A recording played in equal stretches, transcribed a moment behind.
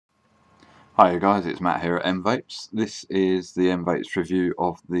Hi guys, it's Matt here at M-vapes. This is the M-vapes review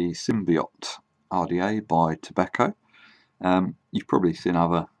of the Symbiote RDA by Tobeco. You've probably seen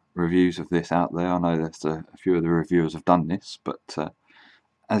other reviews of this out there. I know there's a few of the reviewers have done this, but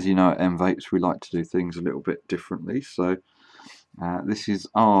as you know at M-vapes we like to do things a little bit differently. So this is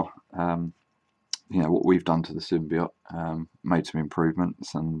our, what we've done to the Symbiote, made some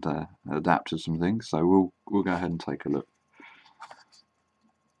improvements and adapted some things. So we'll go ahead and take a look.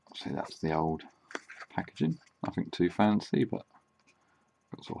 See, that's the old packaging, nothing too fancy, but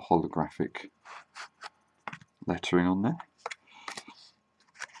got sort of holographic lettering on there.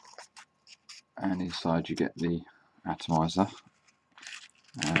 And inside you get the atomizer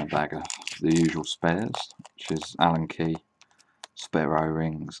and a bag of the usual spares, which is Allen key, spare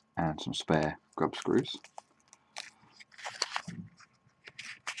O-rings and some spare grub screws.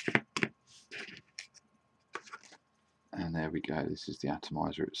 And there we go, this is the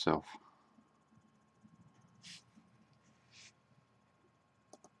atomizer itself.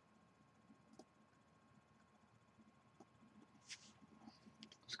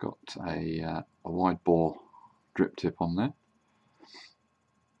 It's got a wide bore drip tip on there.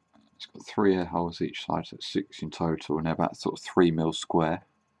 It's got 3 air holes each side, so it's 6 in total, and they're about sort of 3mm square.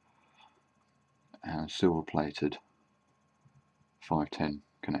 And a silver plated 510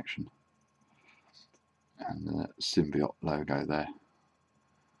 connection. And the Symbiote logo there.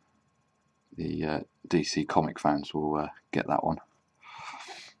 The DC comic fans will get that one.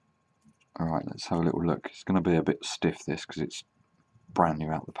 Alright, let's have a little look. It's going to be a bit stiff this because it's brand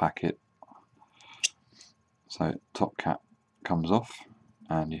new out the packet. So top cap comes off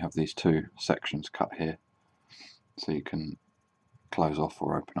and you have these 2 sections cut here so you can close off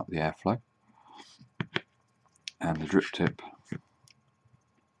or open up the airflow. And the drip tip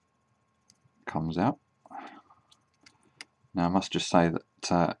comes out. Now I must just say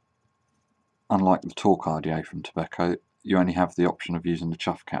that unlike the Torque RDA from Tobeco, you only have the option of using the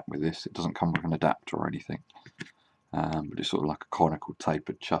chuff cap with this. It doesn't come with an adapter or anything, but it's sort of like a conical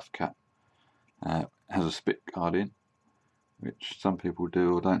tapered chuff cap. It has a spit guard in, which some people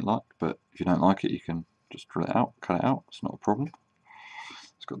do or don't like, but if you don't like it you can just drill it out, cut it out, it's not a problem.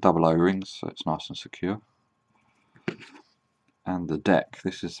 It's got double O-rings so it's nice and secure. And the deck,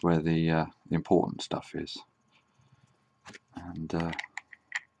 this is where the important stuff is. And on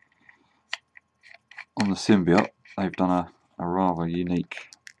the Symbiote they've done a rather unique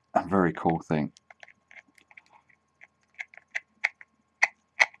and very cool thing.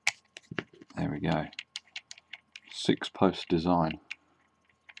 There we go, 6-post design.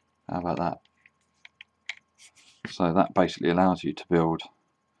 How about that? So that basically allows you to build,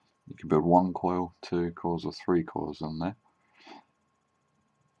 you can build 1 coil, 2 coils or 3 coils on there.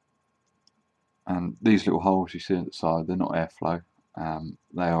 And these little holes you see at the side, they're not airflow.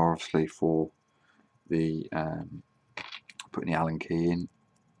 They are obviously for the putting the Allen key in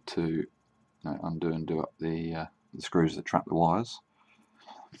to undo and do up the screws that trap the wires.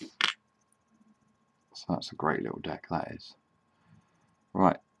 So that's a great little deck, that is.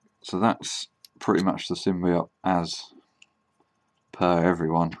 Right, so that's pretty much the Symbiote as per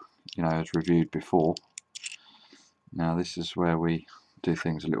everyone, as reviewed before. Now this is where we do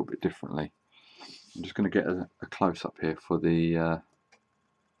things a little bit differently. I'm just going to get a close up here for the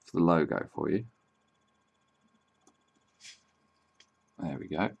logo for you. There we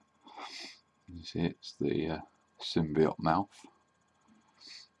go. You see it's the Symbiote mouth.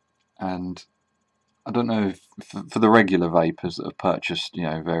 And I don't know if for the regular vapors that have purchased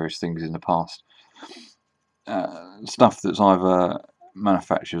various things in the past, stuff that's either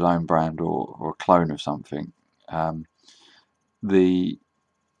manufacturer's own brand or a clone of something, the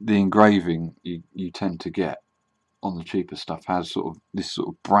engraving you tend to get on the cheaper stuff has sort of this sort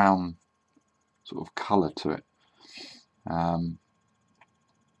of brown sort of colour to it.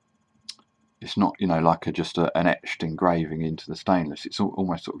 It's not like just an etched engraving into the stainless. It's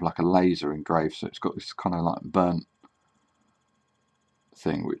almost sort of like a laser engraved, so it's got this kind of like burnt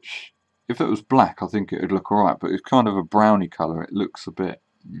thing, which if it was black I think it would look alright, but it's kind of a browny colour. It looks a bit,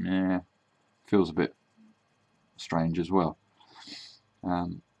 feels a bit strange as well.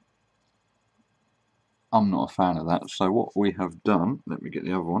 I'm not a fan of that, so what we have done, let me get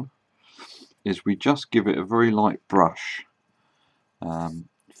the other one, is we just give it a very light brush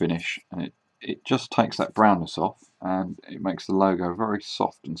finish, and it just takes that brownness off and it makes the logo very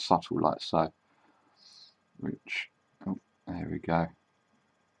soft and subtle like so, which, oh, there we go.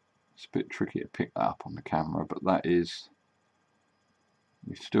 It's a bit tricky to pick that up on the camera, but that is,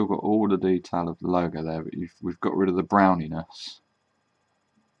 we've still got all the detail of the logo there, but we've got rid of the browniness.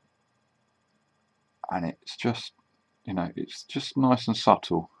 And it's just, it's just nice and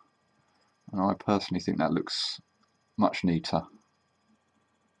subtle. and I personally think that looks much neater.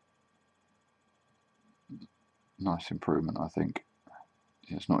 Nice improvement, I think.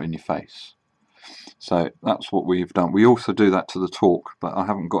 It's not in your face. So that's what we've done. We also do that to the Torque, but I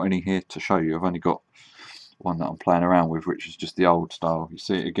haven't got any here to show you. I've only got one that I'm playing around with, which is just the old style. You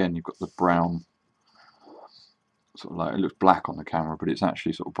see it again, you've got the brown, sort of like, it looks black on the camera, but it's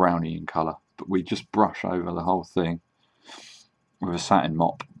actually sort of browny in colour. But we just brush over the whole thing with a satin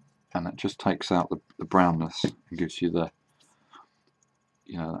mop, and that just takes out the brownness and gives you the,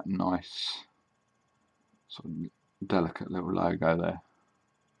 you know, that nice sort of delicate little logo there.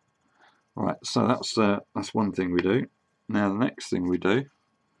 Right, so that's one thing we do. Now the next thing we do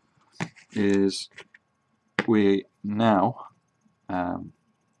is we now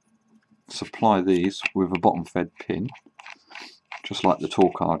supply these with a bottom fed pin, just like the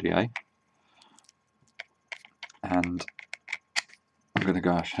Torque RDA, and I'm going to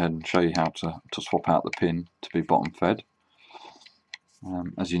go ahead and show you how to swap out the pin to be bottom fed.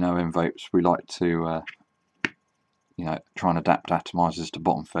 As you know, M-vapes, we like to you know, try and adapt atomizers to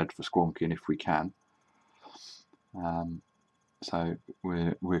bottom fed for squonking if we can. So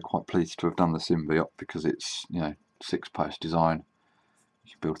we're quite pleased to have done the Symbiote, because it's, you know, 6-post design.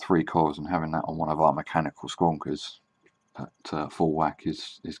 You can build 3 coils, and having that on one of our mechanical squonkers at full whack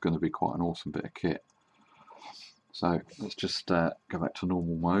is going to be quite an awesome bit of kit. So let's just go back to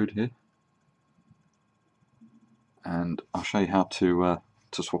normal mode here, and I'll show you how to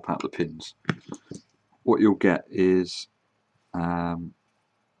swap out the pins. What you'll get is an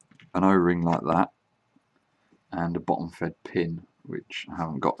O-ring like that, and a bottom fed pin, which I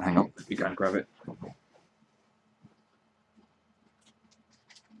haven't got. Hang on, let me go and grab it.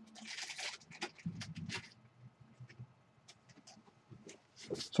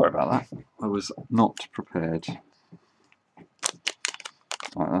 Sorry about that, I was not prepared.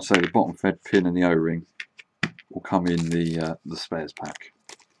 Right, I'll say the bottom fed pin and the O-ring will come in the spares pack,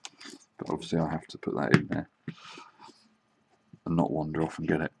 but obviously I have to put that in there and not wander off and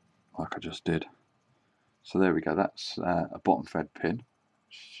get it like I just did. So there we go, that's a bottom fed pin,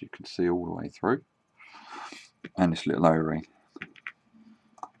 which you can see all the way through, and this little O-ring.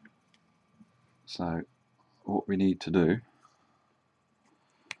 So what we need to do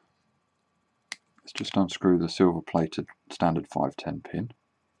is just unscrew the silver plated standard 510 pin.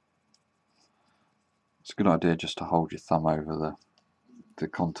 It's a good idea just to hold your thumb over the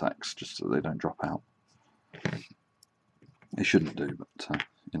contacts, just so they don't drop out. They shouldn't do, but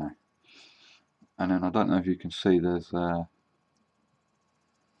you know. And then I don't know if you can see, there's let's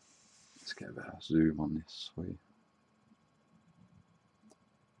get a bit of zoom on this for you.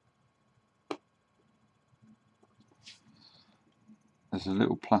 There's a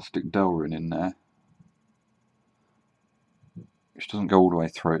little plastic dowel ring in there, which doesn't go all the way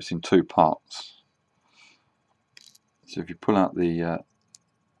through. It's in 2 parts. So if you pull out the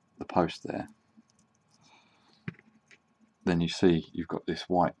post there, then you see you've got this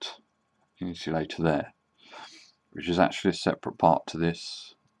white insulator there, which is actually a separate part to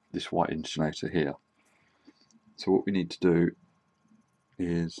this white insulator here. So what we need to do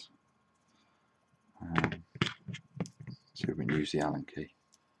is see if we can use the Allen key.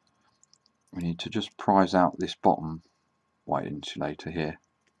 We need to just prise out this bottom white insulator here.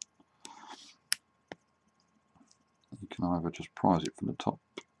 You can either just prise it from the top.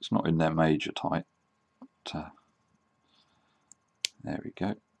 It's not in there major tight, but there we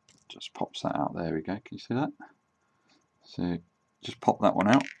go. Just pops that out. There we go. Can you see that? So just pop that one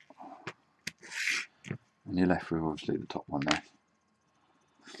out, and you're left with obviously the top one there.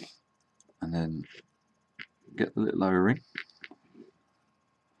 And then get the little O-ring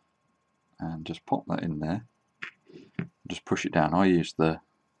and just pop that in there. Just push it down. I use the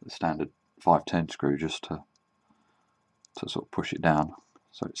standard 510 screw just to sort of push it down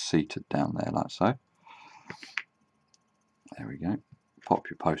so it's seated down there like so. There we go. Pop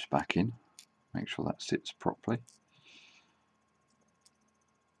your post back in. Make sure that sits properly.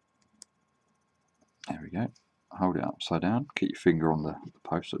 There we go. Hold it upside down. Keep your finger on the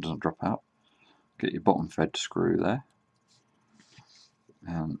post so it doesn't drop out. Get your bottom fed screw there.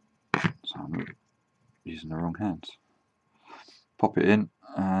 And so I'm using the wrong hands. Pop it in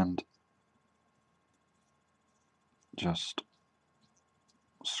and just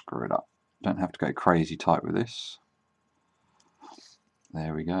screw it up. Don't have to go crazy tight with this.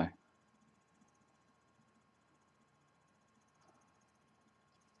 There we go.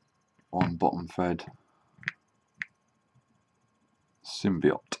 On bottom fed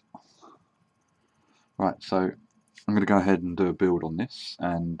Symbiote. Right, so I'm going to go ahead and do a build on this,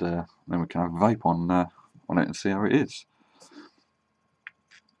 and then we can have a vape on it and see how it is.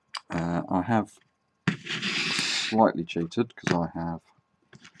 I have slightly cheated because I have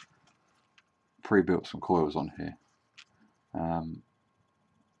pre-built some coils on here.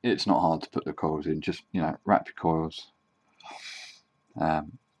 It's not hard to put the coils in, just wrap your coils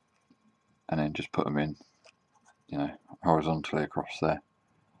and then just put them in horizontally across there.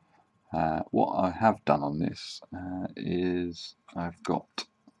 What I have done on this is I've got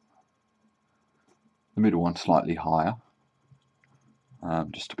the middle one slightly higher,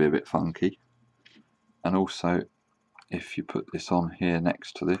 just to be a bit funky, and also if you put this on here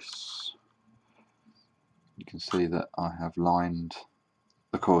next to this, you can see that I have lined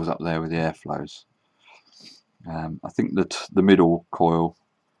the coils up there with the airflows. I think that the middle coil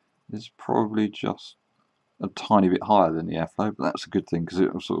is probably just a tiny bit higher than the airflow, but that's a good thing because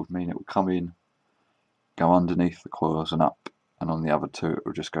it will sort of mean it will come in, go underneath the coils and up, and on the other two it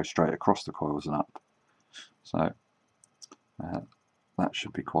will just go straight across the coils and up. So that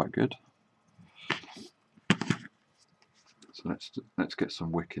should be quite good. So let's get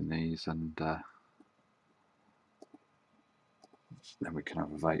some wick in these, and then we can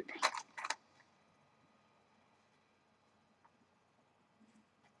have a vape.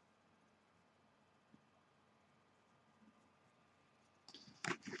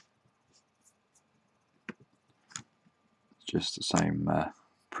 Just the same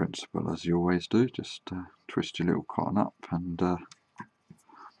principle as you always do, just twist your little cotton up and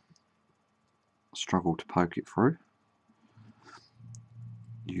struggle to poke it through.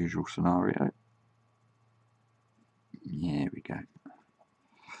 Usual scenario. There we go.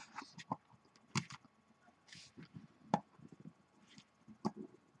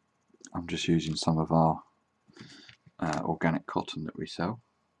 I'm just using some of our organic cotton that we sell,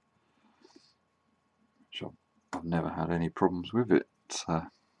 which I've never had any problems with it. It's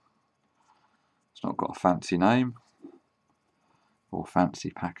not got a fancy name or fancy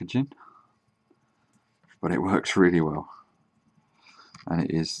packaging, but it works really well, and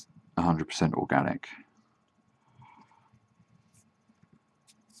it is 100% organic.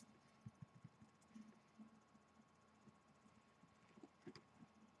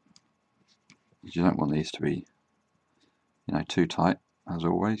 You don't want these to be too tight. As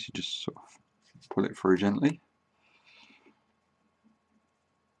always, you just sort of pull it through gently.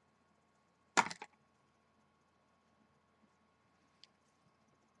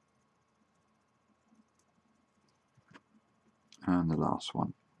 And the last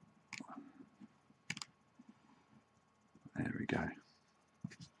one. There we go.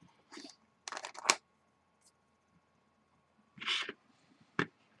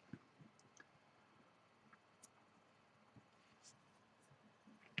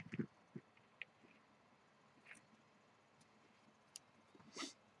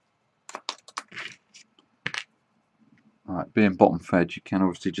 Right, being bottom fed, you can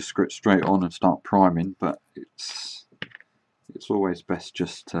obviously just screw it straight on and start priming, but it's always best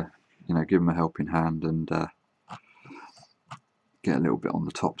just to give them a helping hand and get a little bit on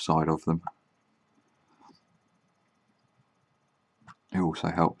the top side of them. It also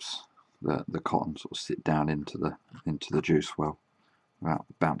helps the cotton sort of sit down into the juice well without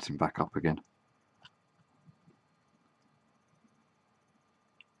bouncing back up again.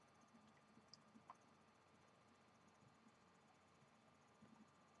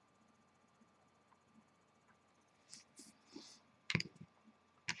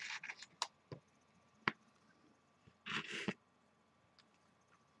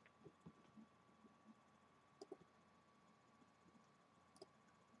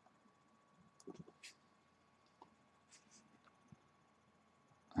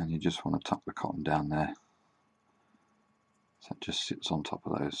 And you just want to tuck the cotton down there, so it just sits on top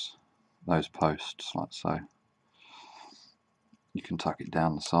of those posts like so. You can tuck it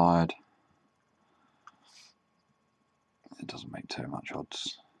down the side. It doesn't make too much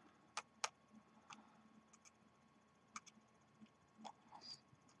odds.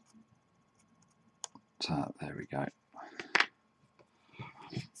 So there we go.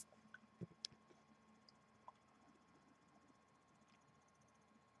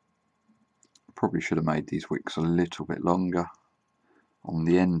 Probably should have made these wicks a little bit longer on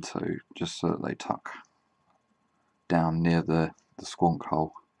the end too, just so that they tuck down near the squonk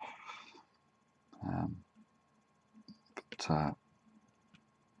hole. But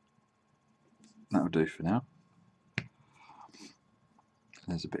that'll do for now.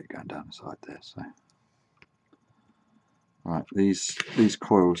 There's a bit going down the side there. So, right, these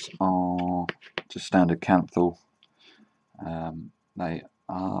coils are just standard Canthal. They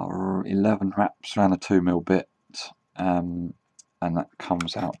are 11 wraps around a 2mm bit, and that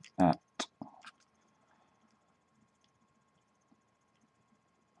comes out at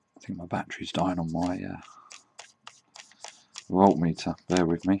think my battery's dying on my voltmeter. Bear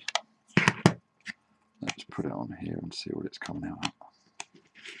with me. Let's put it on here and see what it's coming out at.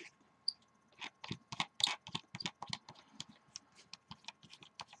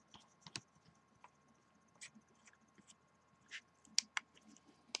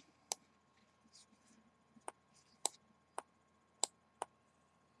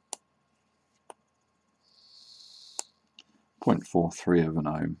 .43 of an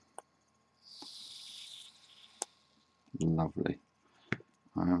ohm. Lovely.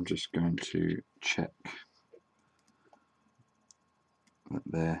 I'm just going to check that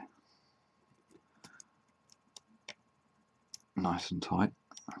they're nice and tight,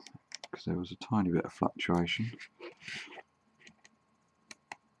 because there was a tiny bit of fluctuation.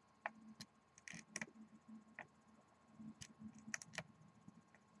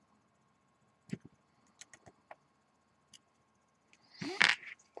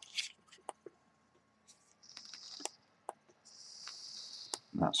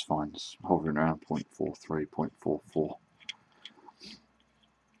 That's fine, it's hovering around 0.43, 0.44.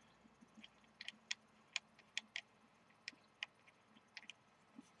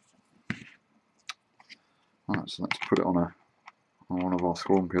 Right, so let's put it on one of our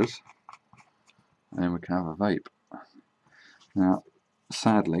squonkers, and then we can have a vape. Now,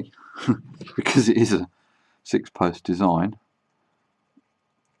 sadly, because it is a 6-post design,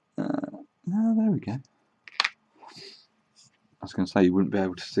 there we go. I was going to say you wouldn't be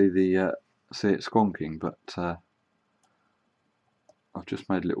able to see see it squonking, but I've just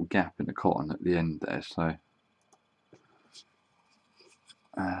made a little gap in the cotton at the end there, so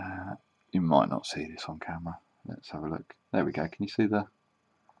you might not see this on camera. Let's have a look. There we go. Can you see the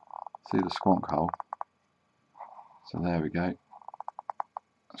squonk hole? So there we go.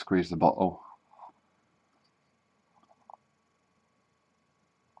 Squeeze the bottle.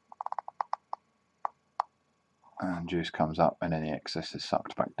 And juice comes up, and any excess is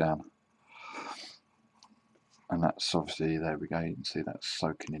sucked back down. And that's obviously, there we go, you can see that's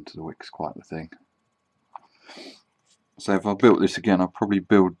soaking into the wicks, quite the thing. So if I built this again, I'll probably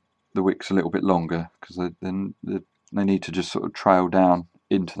build the wicks a little bit longer, because they need to just sort of trail down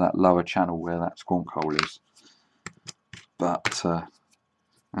into that lower channel where that squonk hole is. But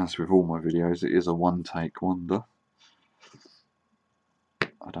as with all my videos, it is a one-take wonder.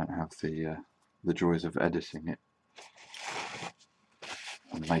 I don't have the joys of editing it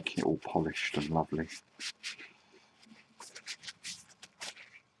and making it all polished and lovely.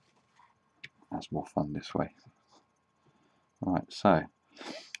 That's more fun this way. Right, so I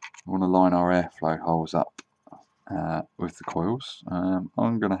want to line our airflow holes up with the coils. I'm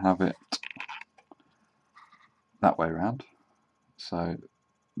going to have it that way around, so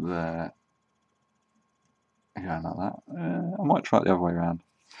they're going like that. I might try it the other way around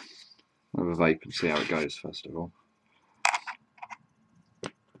with a vape and see how it goes first of all.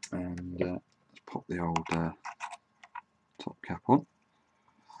 And let's pop the old top cap on.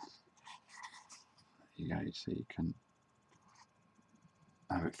 There you go, so you can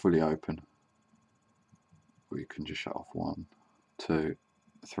have it fully open, or you can just shut off 1, 2,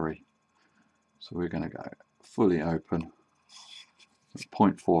 3. So we're going to go fully open,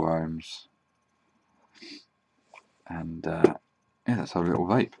 0.4 ohms, and yeah, that's our little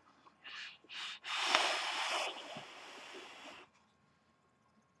vape.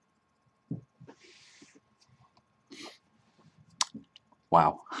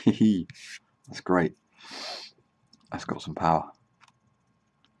 Wow, that's great. That's got some power.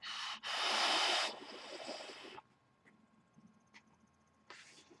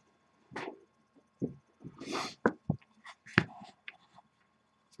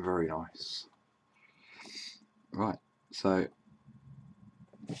 Very nice. Right, so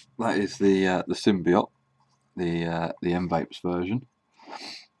that is the Symbiote, the M-vapes version,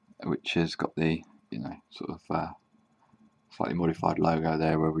 which has got the sort of slightly modified logo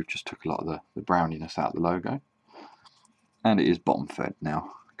there, where we've just took a lot of the browniness out of the logo, and it is bottom fed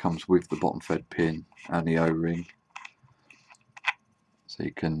now. It comes with the bottom fed pin and the O-ring, so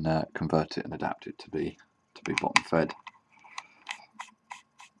you can convert it and adapt it to be bottom fed.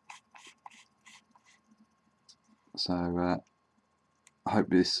 So I hope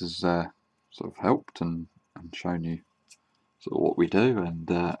this has sort of helped and shown you sort of what we do, and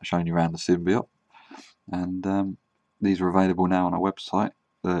shown you around the Symbiote. And these are available now on our website.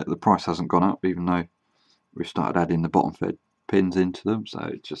 The price hasn't gone up, even though we've started adding the bottom fed pins into them,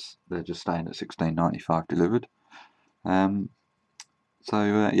 so they're just staying at $16.95 delivered.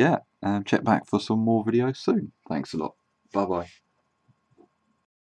 So yeah, check back for some more videos soon. Thanks a lot. Bye bye.